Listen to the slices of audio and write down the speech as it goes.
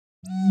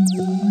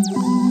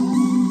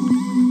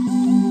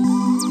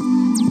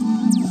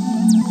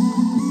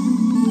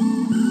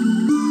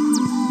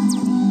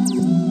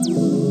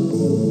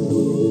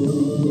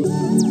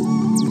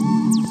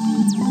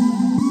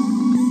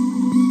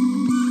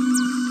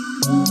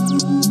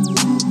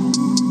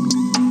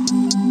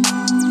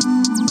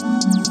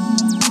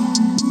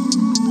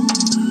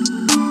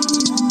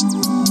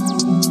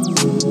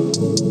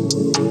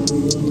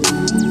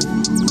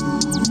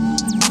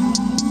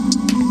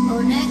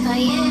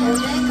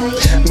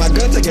My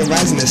girl taking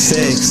rides in the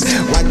 6.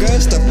 My girl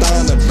stepped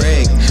on the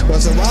brake.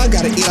 Once in a while,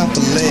 gotta eat off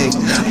a lick.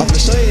 I'll for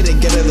show you to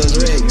get her those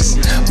rigs.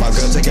 My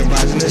girl taking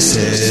rides in the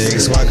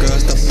 6. My girl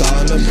stepped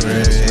on the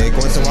brake.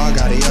 Once in a while,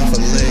 gotta eat off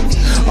a lick.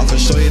 I'll for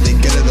show you to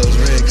get her those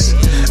rigs.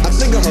 I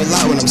think of her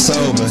lot when I'm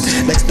sober.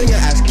 Next thing I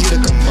ask you to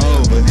come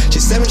over. She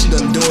said when she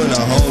done doing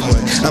her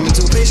homework. I'm in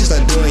 2 patients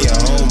not doing your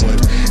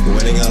homework.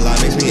 Winning a lot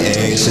makes me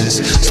anxious.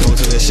 Smoke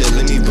to this shit,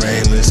 leave me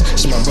brainless.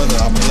 She's my brother,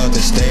 I'll pull out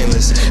the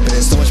stainless. Been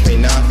in so much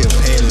pain, now I feel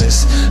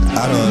painless.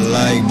 I don't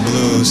like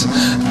blues,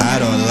 I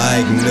don't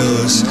like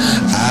news.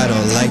 I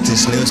don't like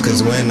this news,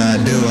 cause when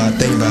I do, I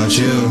think about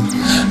you.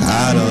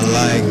 I don't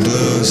like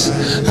blues,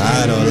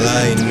 I don't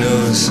like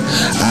news.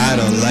 I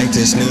don't like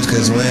this news,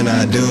 cause when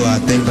I do,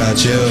 I think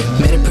about you.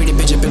 Met a pretty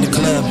bitch up in the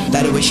club.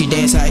 Like the way she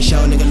dance, how I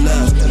show a nigga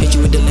love. Hit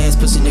you with the lens,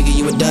 pussy nigga,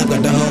 you a dub.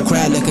 Got the whole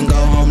crowd looking, go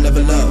home,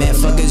 level up. Man,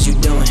 fuck is you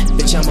doing?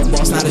 Bitch, I'm a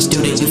boss, not a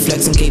student. You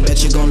flexing, can't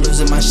bet you gon'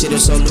 lose it. My shit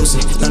is so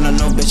lucid.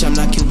 No, bitch, I'm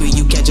not Cupid.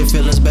 You catch your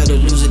feelings, better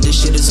lose it. This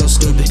shit is so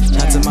stupid.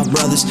 Out to my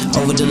brothers,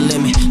 over the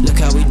limit. Look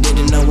how we did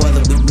it, no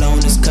other. We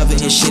blowing this cover,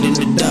 hit shit in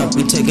the dump.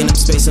 We taking up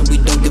space and we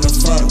don't give a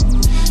fuck.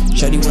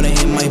 Shorty wanna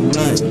hit my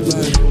blunt.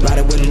 Ride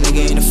it with a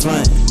nigga in the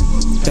front.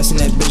 Passing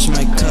that bitch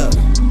my cup.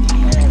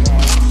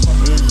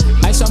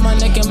 Ice on my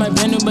neck and my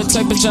brand new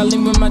protect, bitch. I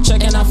leave with my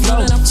check and I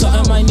float. So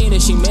I might need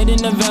it. She made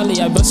in the valley.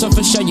 I bust off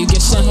a shot, you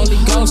get sent Holy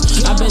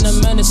Ghost. I've been a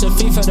menace, a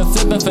thief for the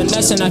flip and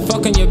finesse. And I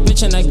fuck on your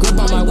bitch and I grip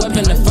on my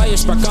weapon. The fire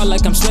spark out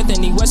like I'm Smith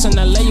and West. And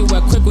I lay you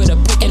up quick with a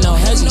pick and no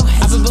heads.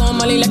 I've been blowing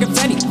money like a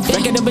fatty.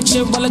 Break it up a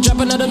chip while I drop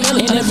another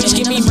million. And the bitch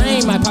give me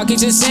brain, my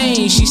pockets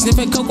insane. She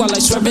sniffing coke while I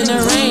swerve in the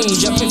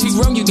range. Up if you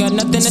wrong, you got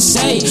nothing to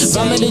say.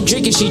 Vomit the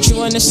drink and she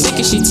chewing the stick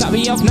and she top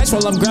me off nice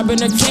while I'm grabbing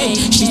her cake.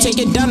 She take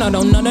it down, I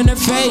don't know in her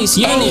face.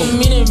 Yo,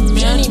 I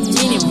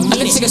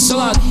can take a soul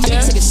out there.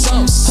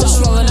 Hush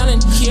rolling out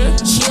in here.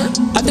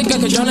 I think I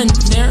could drown in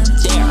there.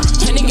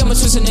 And nigga, I'm a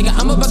twisted nigga.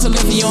 I'm about to live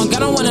for you. And God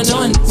don't wanna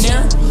know in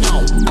there.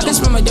 I can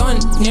spend my dough in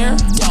there.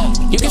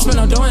 You can spend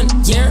no dough in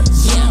there.